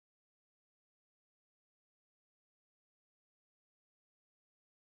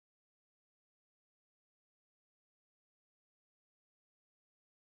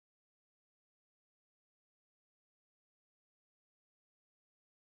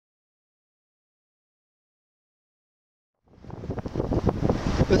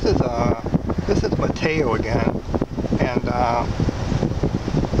This is Mateo again, and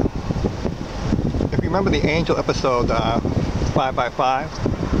if you remember the Angel episode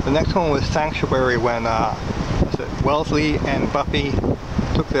 5x5, the next one was Sanctuary when Wellesley and Buffy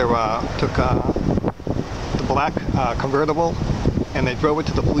took the black convertible and they drove it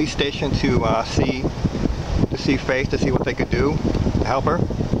to the police station to see Faith, to see what they could do to help her.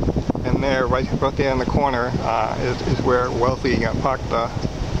 And there, right there in the corner, is where Wellesley parked the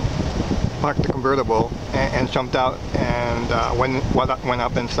convertible and jumped out and went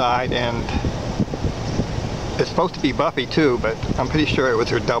up inside. And it's supposed to be Buffy too, but I'm pretty sure it was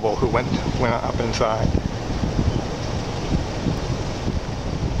her double who went up inside.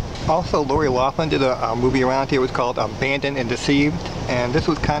 Also, Loughlin did a movie around here. It was called Abandoned and Deceived, and this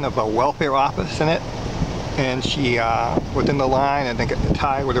was kind of a welfare office in it. And she was in the line and then got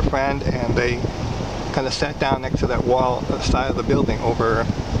tied with her friend, and they kind of sat down next to that wall at the side of the building over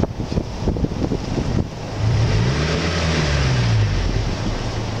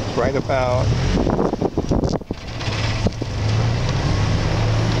right about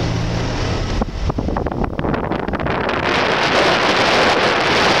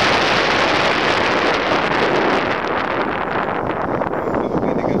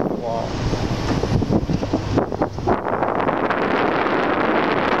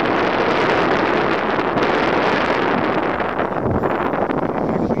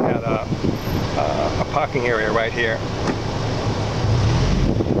parking area right here.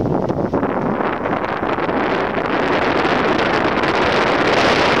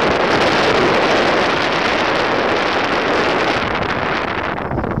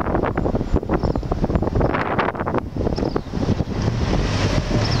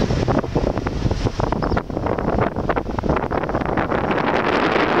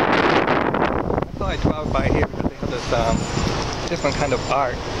 I thought I'd drive by here because they have this different kind of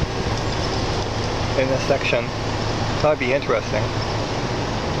art in this section. That'd be interesting.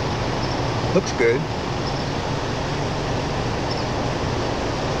 Looks good.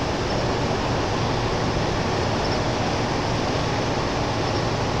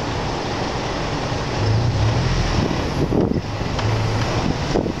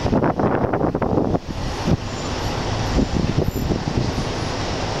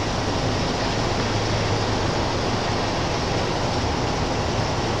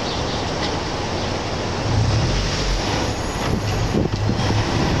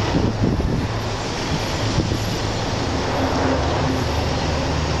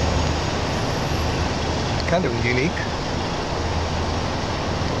 Kind of unique.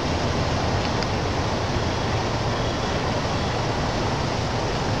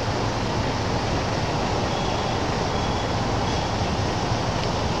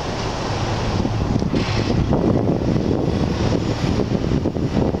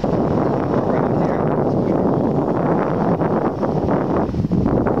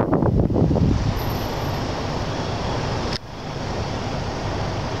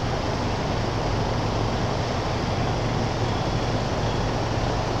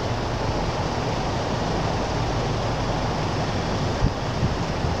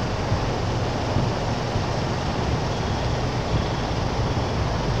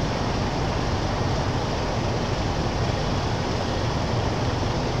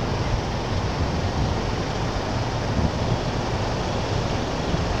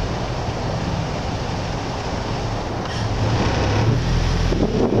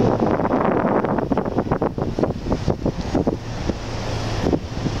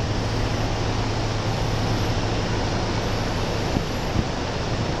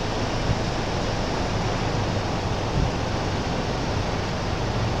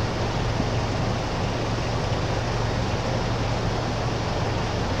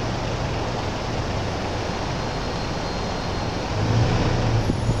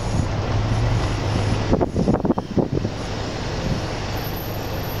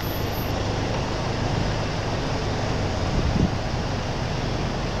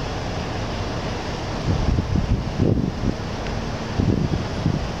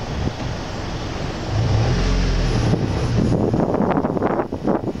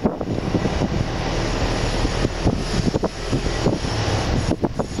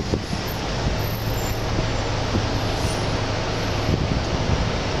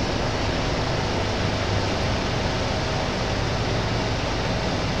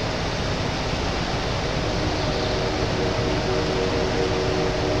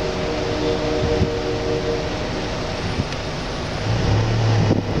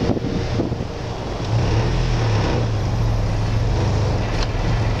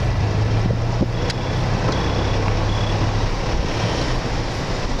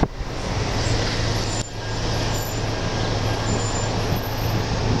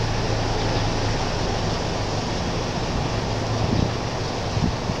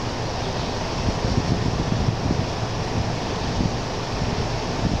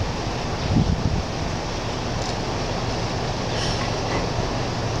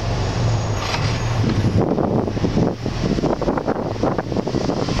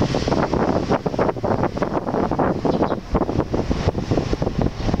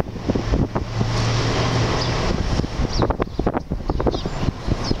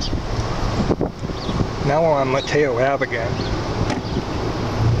 Now we're on Mateo Ave again.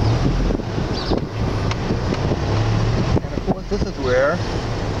 And of course this is where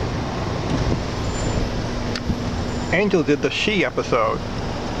Angel did the She episode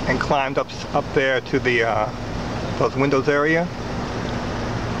and climbed up there to the those windows area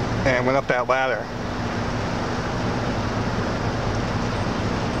and went up that ladder.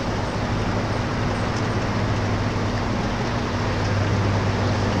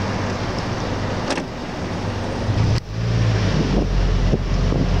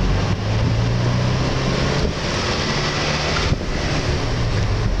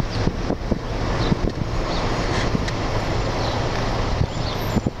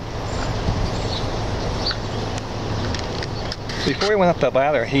 Before he went up that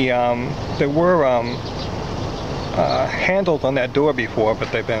ladder, there were handles on that door before,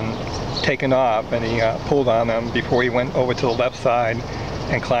 but they've been taken off, and he pulled on them before he went over to the left side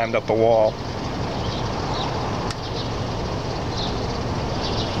and climbed up the wall.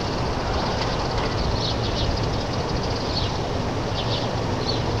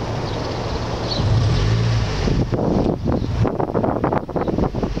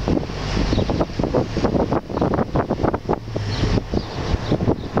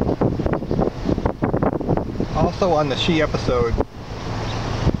 Also on the She episode,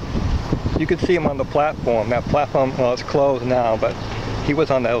 you could see him on the platform. That platform, well, it's closed now, but he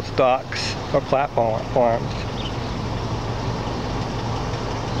was on those docks or platforms.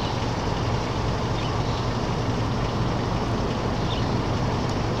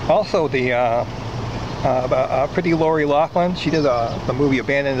 Also, the pretty Lori Loughlin, she did the movie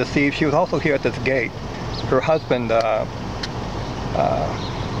Abandoned and Deceived. She was also here at this gate. Her husband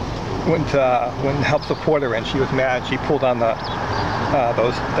wouldn't help support her, and she was mad. She pulled on that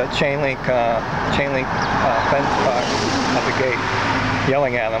chain link fence at the gate,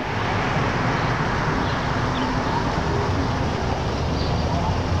 yelling at him.